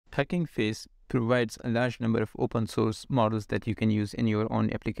Hugging Face provides a large number of open source models that you can use in your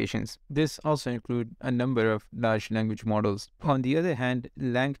own applications. This also includes a number of large language models. On the other hand,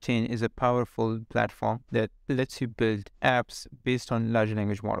 LangChain is a powerful platform that lets you build apps based on large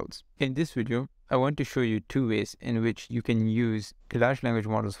language models. In this video, I want to show you two ways in which you can use large language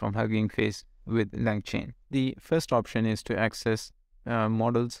models from Hugging Face with LangChain. The first option is to access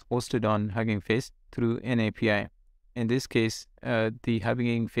models hosted on Hugging Face through an API. In this case, the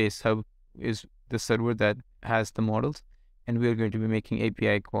Hugging Face Hub is the server that has the models, and we are going to be making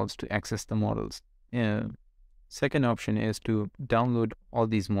API calls to access the models. Second option is to download all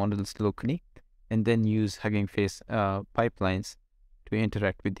these models locally and then use Hugging Face pipelines to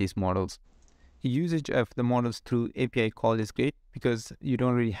interact with these models. Usage of the models through API call is great because you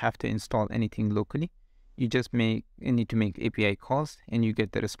don't really have to install anything locally. You just need to make API calls and you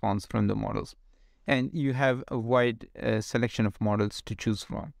get the response from the models. And you have a wide selection of models to choose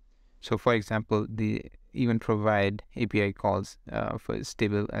from. So for example, they even provide API calls for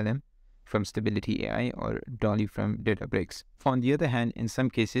StableLM from Stability AI or Dolly from Databricks. On the other hand, in some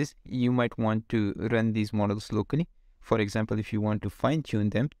cases, you might want to run these models locally. For example, if you want to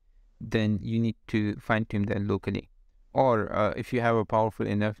fine-tune them, then you need to fine-tune them locally. Or if you have a powerful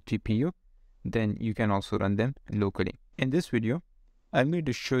enough GPU, then you can also run them locally. In this video, I'm going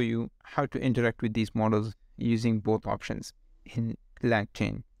to show you how to interact with these models using both options in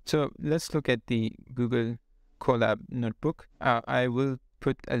LangChain. So let's look at the Google Colab notebook. I will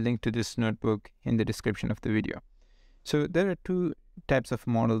put a link to this notebook in the description of the video. So there are two types of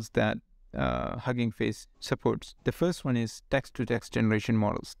models that Hugging Face supports. The first one is text-to-text generation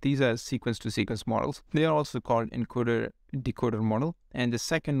models. These are sequence-to-sequence models. They are also called Encoder Decoder model. And the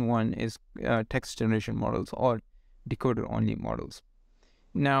second one is text generation models or decoder-only models.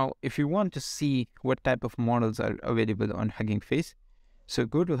 Now, if you want to see what type of models are available on Hugging Face, so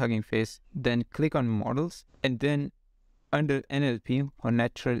go to Hugging Face, then click on Models, and then under NLP or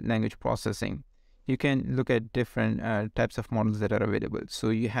Natural Language Processing, you can look at different types of models that are available.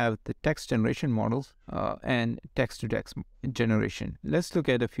 So you have the text generation models and text-to-text generation. Let's look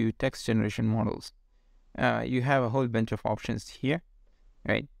at a few text generation models. You have a whole bunch of options here,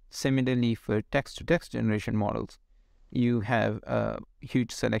 right? Similarly, for text-to-text generation models, you have a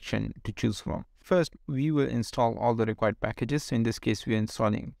huge selection to choose from. First, we will install all the required packages. So in this case, we are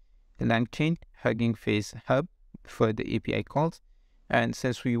installing the LangChain, Hugging Face Hub for the API calls. And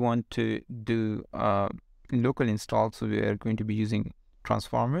since we want to do local install, so we are going to be using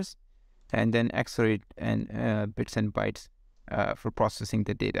transformers and then accelerate and bits and bytes for processing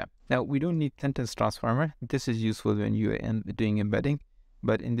the data. Now, we don't need sentence transformer. This is useful when you are doing embedding.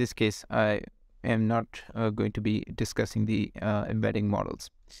 But in this case, I am not going to be discussing the embedding models.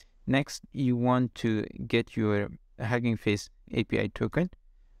 Next, you want to get your Hugging Face API token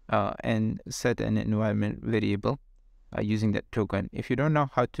and set an environment variable using that token. If you don't know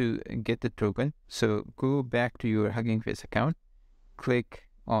how to get the token, so go back to your Hugging Face account, click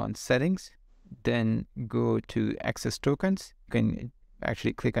on Settings, then go to Access Tokens. You can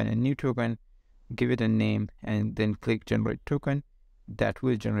actually click on a new token, give it a name, and then click Generate Token. That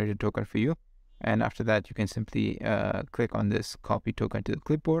will generate a token for you. And after that, you can simply click on this Copy Token to the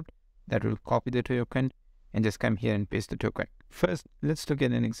clipboard. That will copy the token and just come here and paste the token. First, let's look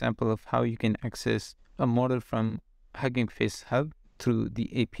at an example of how you can access a model from Hugging Face Hub through the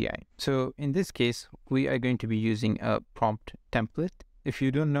API. So in this case, we are going to be using a prompt template. If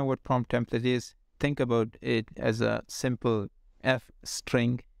you don't know what prompt template is, think about it as a simple F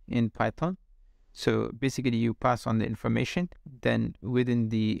string in Python. So basically you pass on the information, then within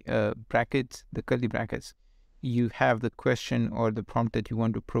the brackets, the curly brackets, you have the question or the prompt that you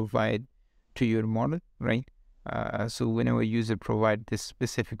want to provide to your model, right? So whenever user provide this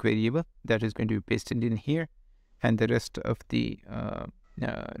specific variable, that is going to be pasted in here, and the rest of the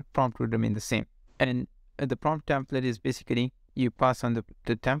prompt will remain the same. And the prompt template is basically you pass on the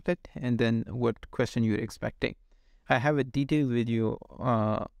template and then what question you're expecting. I have a detailed video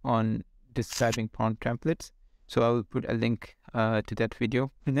on describing prompt templates, so I will put a link to that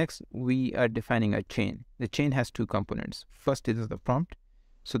video. Next, we are defining a chain. The chain has two components. First is the prompt.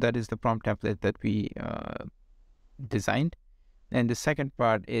 So that is the prompt template that we designed. And the second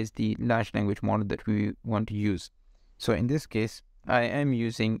part is the large language model that we want to use. So in this case, I am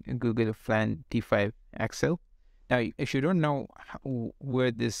using Google Flan T5 XL. Now, if you don't know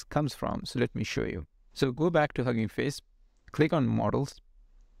where this comes from, so let me show you. So go back to Hugging Face, click on Models,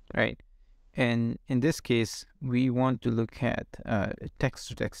 right? And in this case, we want to look at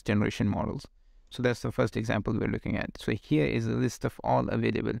text-to-text generation models. So that's the first example we're looking at. So here is a list of all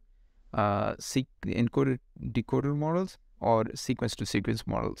available encoder decoder models or sequence-to-sequence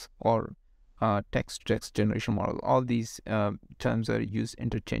models, or text-to-text generation model. All these terms are used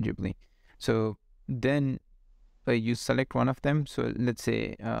interchangeably. So then you select one of them. So let's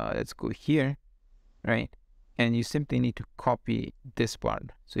say, let's go here, right? And you simply need to copy this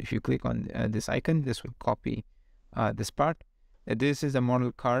part. So if you click on this icon, this will copy this part. This is a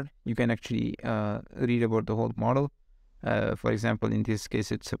model card. You can actually read about the whole model. For example, in this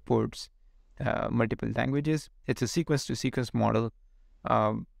case, it supports multiple languages. It's a sequence-to-sequence model,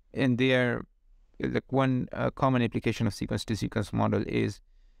 and they are like one common application of sequence-to-sequence model is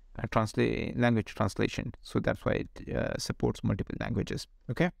language translation. So that's why it supports multiple languages.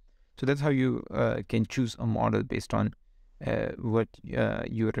 Okay, so that's how you can choose a model based on what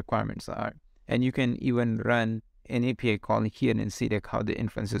your requirements are, and you can even run an API call here and see like how the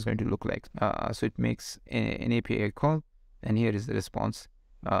inference is going to look like. So it makes an API call, and here is the response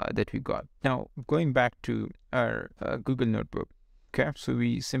that we got. Now going back to our Google Notebook. Okay, so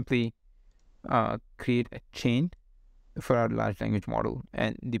we simply create a chain for our large language model,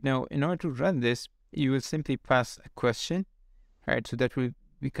 and now in order to run this, you will simply pass a question, right? So that will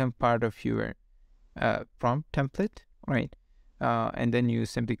become part of your prompt template, right? And then you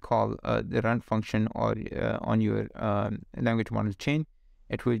simply call the run function, or on your language model chain,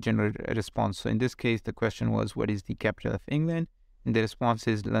 it will generate a response. So in this case, the question was, what is the capital of England? And the response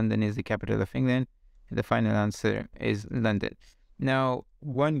is London is the capital of England. And the final answer is London. Now,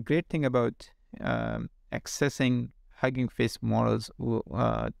 one great thing about accessing Hugging Face models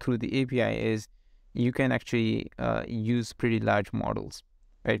through the API is you can actually use pretty large models,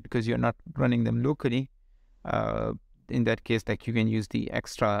 right? Because you're not running them locally. In that case, like you can use the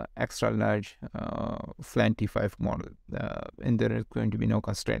extra large FLAN T5 model, and there is going to be no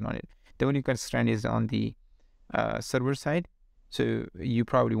constraint on it. The only constraint is on the server side. So you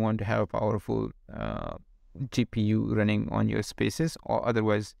probably want to have a powerful GPU running on your spaces, or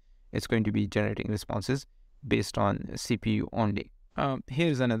otherwise it's going to be generating responses based on CPU only.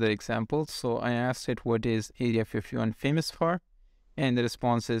 Here's another example. So I asked it, what is Area 51 famous for? And the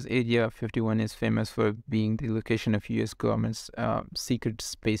response is Area 51 is famous for being the location of US government's secret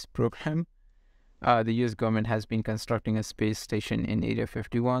space program. The US government has been constructing a space station in Area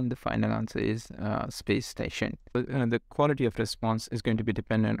 51. The final answer is space station. But, the quality of response is going to be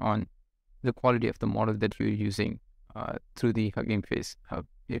dependent on the quality of the model that you're using through the Hugging Face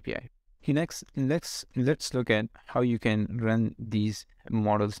API. Next, let's look at how you can run these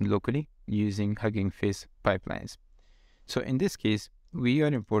models locally using Hugging Face pipelines. So in this case, we are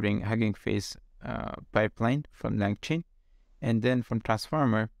importing Hugging Face pipeline from LangChain, and then from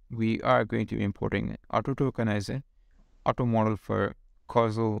Transformer, we are going to be importing auto tokenizer, auto model for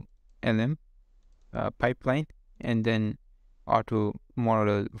causal LM pipeline, and then auto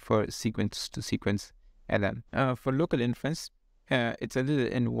model for sequence to sequence LM. For local inference, it's a little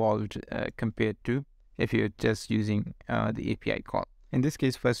involved compared to if you're just using the API call. In this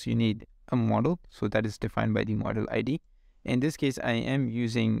case, first you need a model, so that is defined by the model ID. In this case, I am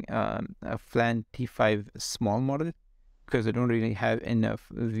using a FLAN T5 small model because I don't really have enough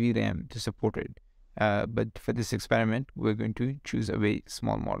VRAM to support it. But for this experiment, we're going to choose a very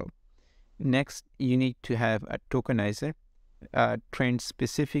small model. Next, you need to have a tokenizer trained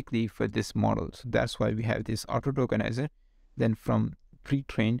specifically for this model. So that's why we have this auto tokenizer. Then from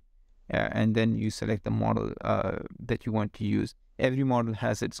pre-trained, and then you select the model that you want to use. Every model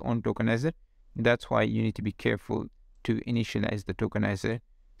has its own tokenizer. That's why you need to be careful to initialize the tokenizer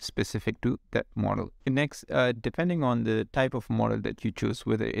specific to that model. Next, depending on the type of model that you choose,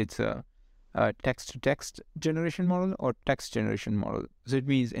 whether it's a text-to-text generation model or text generation model, so it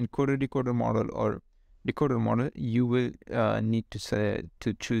means encoder decoder model or decoder model, you will need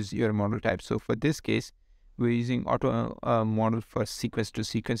to choose your model type. So for this case, we're using auto model for sequence to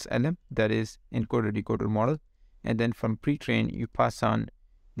sequence LM, that is encoder decoder model. And then from pre-train, you pass on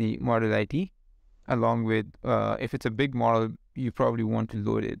the model ID along with, if it's a big model, you probably want to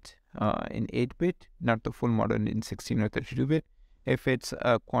load it in 8-bit, not the full model in 16 or 32-bit. If it's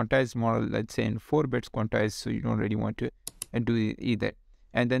a quantized model, let's say in 4 bits quantized, so you don't really want to do it either.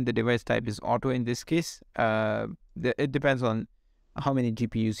 And then the device type is auto in this case. It depends on how many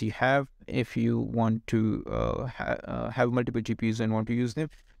GPUs you have. If you want to have multiple GPUs and want to use them,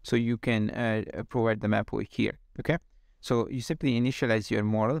 so you can provide the map over here. Okay, so you simply initialize your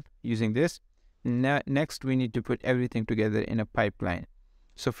model using this. Next, we need to put everything together in a pipeline.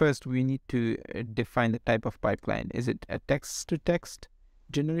 So first, we need to define the type of pipeline. Is it a text-to-text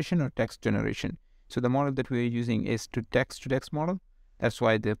generation or text generation? So the model that we're using is to text model. That's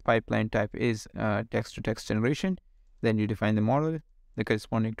why the pipeline type is text-to-text generation. Then you define the model, the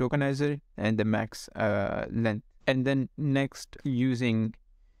corresponding tokenizer, and the max length And then next, using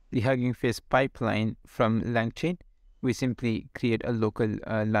the Hugging Face pipeline from LangChain, we simply create a local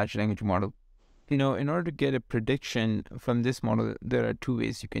large language model. In order to get a prediction from this model, there are two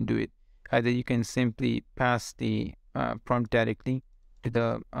ways you can do it. Either you can simply pass the prompt directly to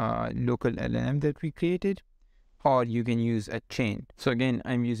the local LLM that we created, or you can use a chain. So again,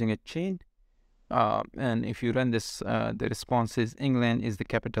 I'm using a chain. And if you run this, the response is England is the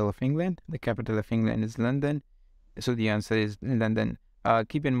capital of England. The capital of England is London. So the answer is London.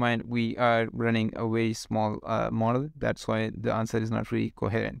 Keep in mind, we are running a very small model. That's why the answer is not really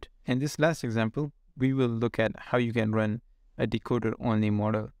coherent. In this last example, we will look at how you can run a decoder-only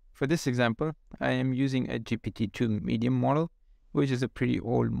model. For this example, I am using a GPT-2 medium model, which is a pretty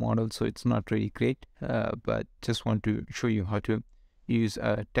old model, so it's not really great, but just want to show you how to use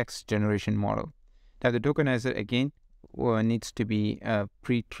a text generation model. Now, the tokenizer, again, needs to be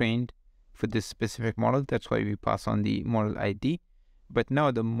pre-trained for this specific model. That's why we pass on the model ID. But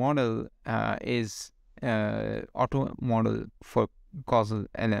now the model is auto model for causal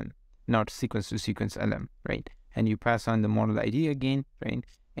LM, not sequence to sequence LM, right? And you pass on the model ID again, right?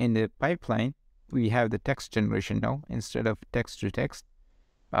 In the pipeline, we have the text generation now instead of text to text,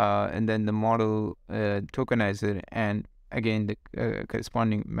 and then the model tokenizer, and again the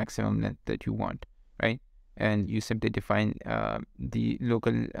corresponding maximum length that you want, right? And you simply define the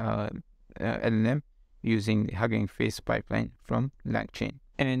local LLM using the Hugging Face pipeline from LangChain.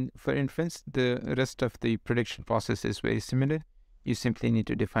 And for inference, the rest of the prediction process is very similar. You simply need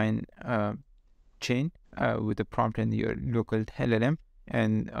to define chain with a prompt in your local LLM,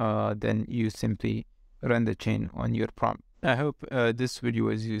 and then you simply run the chain on your prompt. I hope this video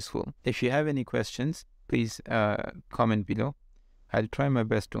was useful. If you have any questions, please comment below. I'll try my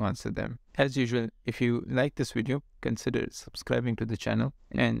best to answer them. As usual, if you like this video, consider subscribing to the channel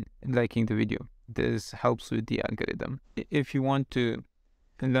and liking the video. This helps with the algorithm. If you want to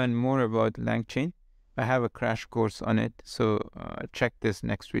learn more about LangChain, I have a crash course on it, so check this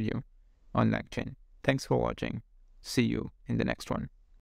next video on LangChain. Thanks for watching. See you in the next one.